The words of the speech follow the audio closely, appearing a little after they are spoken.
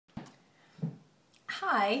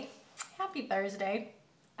Hi, happy Thursday.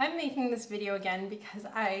 I'm making this video again because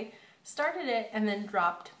I started it and then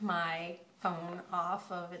dropped my phone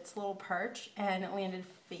off of its little perch and it landed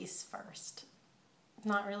face first.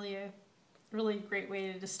 Not really a really great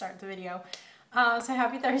way to start the video. So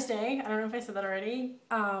happy Thursday. I don't know if I said that already.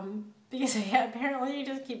 Because apparently I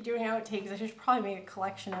just keep doing outtakes. I should probably make a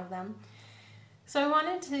collection of them. So I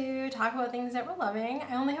wanted to talk about things that we're loving.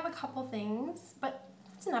 I only have a couple things, but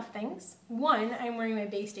it's enough things. One, I'm wearing my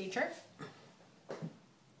Bay State shirt.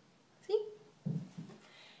 See?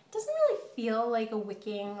 It doesn't really feel like a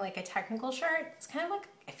wicking, like a technical shirt. It's kind of like,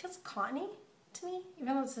 it feels cottony to me,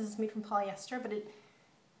 even though it says it's made from polyester, but it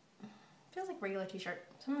feels like a regular t-shirt.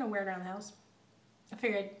 So I'm gonna wear it around the house. I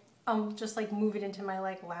figured I'll just like move it into my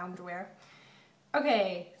like lounge wear.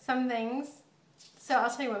 Okay, some things. So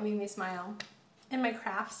I'll tell you what made me smile. In my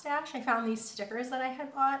craft stash, I found these stickers that I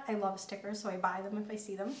had bought. I love stickers, so I buy them if I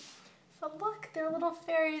see them. But look, they're little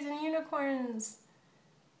fairies and unicorns.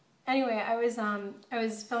 Anyway, I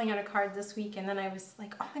was filling out a card this week, and then I was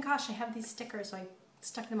like, oh my gosh, I have these stickers, so I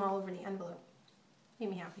stuck them all over the envelope. Made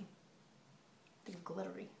me happy. They're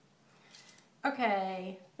glittery.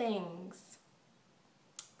 Okay, things.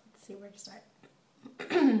 Let's see where to start.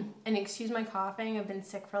 And excuse my coughing. I've been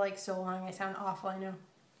sick for like so long. I sound awful, I know.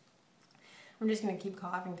 I'm just going to keep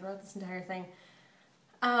coughing throughout this entire thing.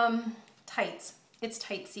 Tights. It's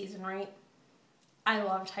tight season, right? I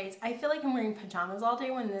love tights. I feel like I'm wearing pajamas all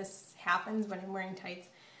day when this happens, when I'm wearing tights.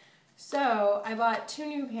 So I bought two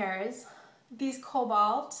new pairs. These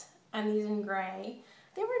cobalt and these in gray.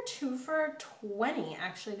 They were 2 for $20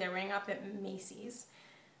 actually. They rang up at Macy's.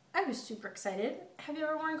 I was super excited. Have you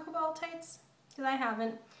ever worn cobalt tights? Because I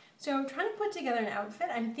haven't. So I'm trying to put together an outfit.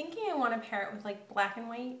 I'm thinking I want to pair it with like black and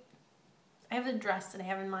white. I have a dress that I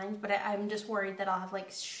have in mind, but I'm just worried that I'll have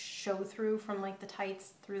like show through from like the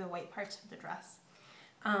tights through the white parts of the dress.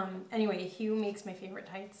 Anyway, Hue makes my favorite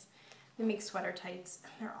tights. They make sweater tights.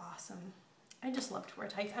 They're awesome. I just love to wear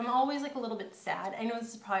tights. I'm always like a little bit sad. I know this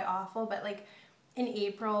is probably awful, but like in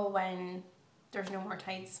April when there's no more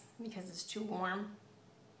tights because it's too warm,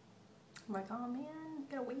 I'm like, oh man,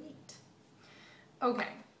 gotta wait. Okay.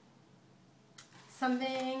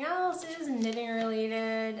 Something else is knitting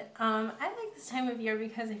related. I like this time of year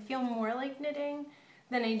because I feel more like knitting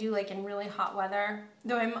than I do like in really hot weather.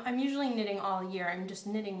 Though I'm usually knitting all year. I'm just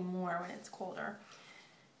knitting more when it's colder.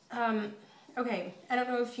 Okay, I don't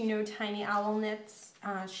know if you know Tiny Owl Knits.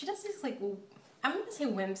 She does these like, I'm gonna say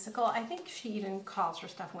whimsical. I think she even calls her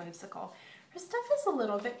stuff whimsical. Her stuff is a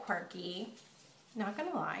little bit quirky. Not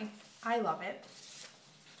gonna lie, I love it.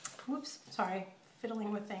 Whoops, sorry,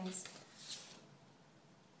 fiddling with things.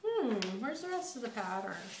 Where's the rest of the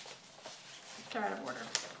pattern? They're out of order.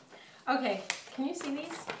 Okay, can you see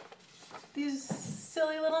these? These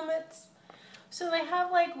silly little mitts. So they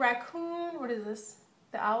have like raccoon, what is this?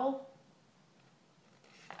 The owl?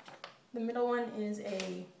 The middle one is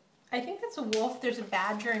I think that's a wolf. There's a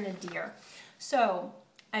badger and a deer. So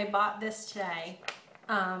I bought this today.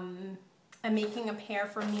 I'm making a pair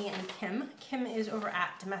for me and Kim. Kim is over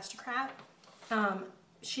at Domesticrat.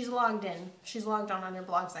 She's logged in. She's logged on her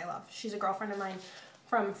blogs I love. She's a girlfriend of mine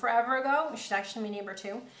from forever ago. She's actually my neighbor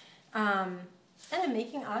too. And I'm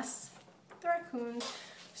making us the raccoons.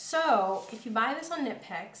 So if you buy this on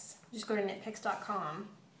KnitPicks, just go to knitpicks.com.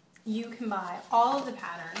 You can buy all of the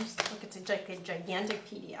patterns. Look, it's like a gigantic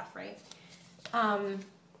PDF, right?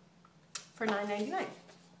 For $9.99.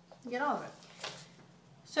 You get all of it.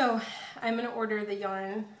 So I'm going to order the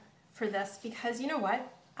yarn for this because you know what?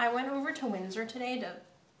 I went over to Windsor today to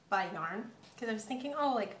buy yarn because I was thinking,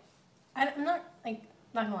 oh, like, I'm not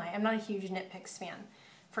gonna lie, I'm not a huge KnitPicks fan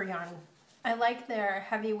for yarn. I like their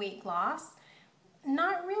heavyweight gloss.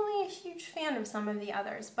 Not really a huge fan of some of the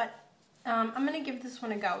others, but I'm gonna give this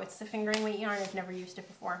one a go. It's the fingering weight yarn. I've never used it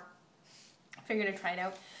before. I figured I'd try it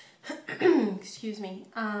out. Excuse me.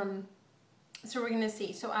 So we're gonna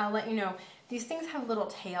see. So I'll let you know. These things have little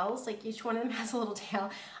tails. Like each one of them has a little tail.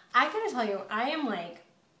 I gotta tell you, I am like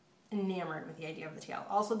enamored with the idea of the tail.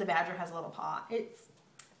 Also, the badger has a little paw. It's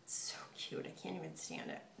so cute. I can't even stand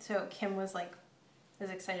it. So Kim was like as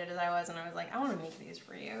excited as I was, and I was like, I want to make these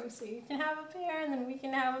for you so you can have a pair and then we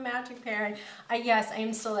can have a matching pair. And yes, I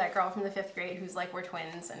am still that girl from the 5th grade who's like, we're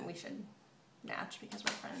twins and we should match because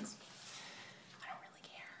we're friends. I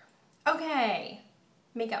don't really care. Okay,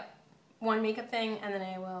 makeup. One makeup thing and then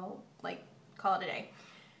I will like call it a day.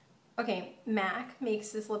 Okay, MAC makes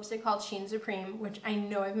this lipstick called Sheen Supreme, which I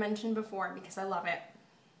know I've mentioned before because I love it.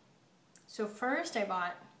 So first I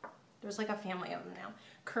bought, there's like a family of them now,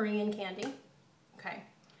 Korean candy. Okay,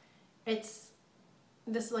 it's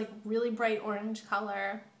this like really bright orange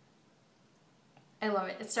color. I love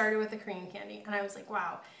it. It started with the Korean candy, and I was like,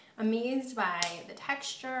 wow, amazed by the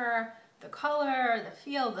texture, the color, the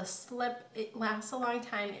feel, the slip. It lasts a long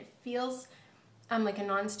time. It feels like a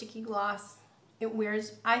non-sticky gloss. It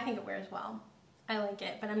wears, I think it wears well. I like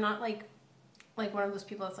it, but I'm not like one of those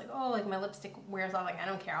people that's like, oh, like my lipstick wears off. Like, I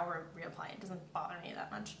don't care, I'll reapply. It doesn't bother me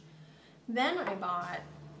that much. Then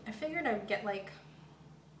I figured I'd get like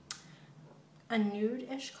a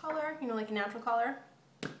nude-ish color, you know, like a natural color.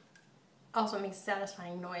 Also makes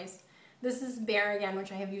satisfying noise. This is Bare again,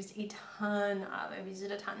 which I have used a ton of. I've used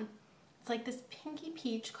it a ton. It's like this pinky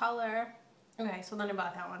peach color. Okay, so then I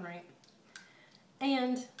bought that one, right?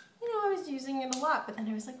 And, you know, I was using it a lot, but then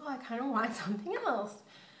I was like, oh, I kind of want something else.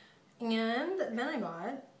 And then I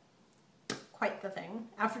bought quite the thing.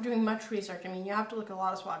 After doing much research, I mean, you have to look at a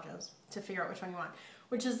lot of swatches to figure out which one you want,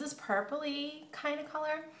 which is this purpley kind of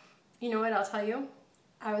color. You know what, I'll tell you.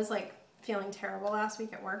 I was like feeling terrible last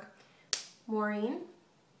week at work. Maureen,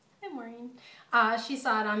 hi Maureen, she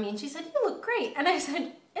saw it on me and she said, you look great. And I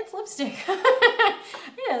said, it's lipstick.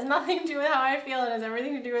 It has nothing to do with how I feel. It has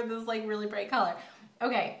everything to do with this like really bright color.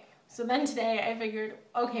 Okay, so then today I figured,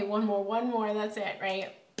 okay, one more, that's it,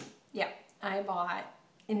 right? Yeah, I bought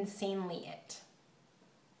Insanely It,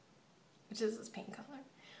 which is this pink color.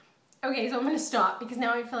 Okay, so I'm going to stop because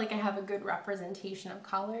now I feel like I have a good representation of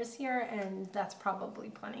colors here, and that's probably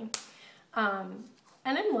plenty.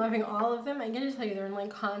 And I'm loving all of them. I gotta tell you, they're in like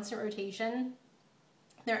constant rotation.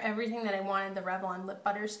 They're everything that I wanted the Revlon lip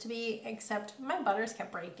butters to be, except my butters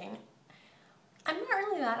kept breaking. I'm not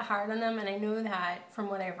really that hard on them, and I know that from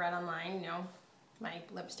what I've read online, you know, my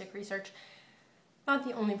lipstick research, I'm not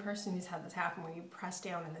the only person who's had this happen where you press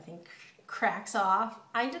down and the thing cracks off.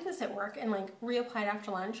 I did this at work and like reapplied after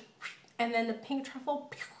lunch, and then the pink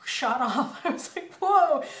truffle shot off. I was like,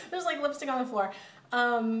 whoa, there's like lipstick on the floor.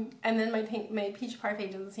 And then my peach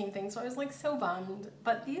parfait did the same thing, so I was like so bummed.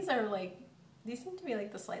 But these are like, these seem to be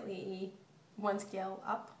like the slightly one scale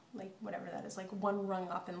up, like whatever that is, like one rung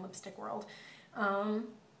up in lipstick world. And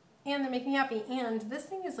they're making me happy. And this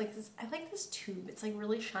thing is like this, I like this tube. It's like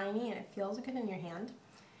really shiny and it feels good in your hand.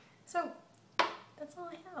 So that's all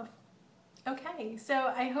I have. Okay,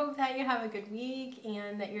 so I hope that you have a good week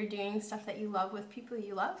and that you're doing stuff that you love with people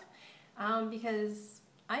you love, because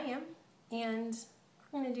I am. And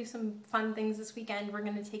we're going to do some fun things this weekend. We're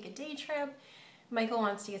going to take a day trip. Michael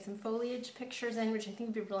wants to get some foliage pictures in, which I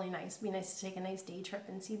think would be really nice. It'd be nice to take a nice day trip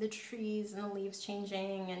and see the trees and the leaves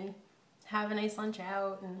changing and have a nice lunch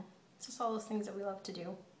out and just all those things that we love to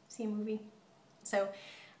do. See a movie. So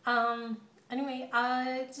anyway,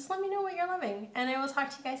 just let me know what you're loving, and I will talk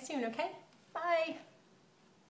to you guys soon, okay? Bye!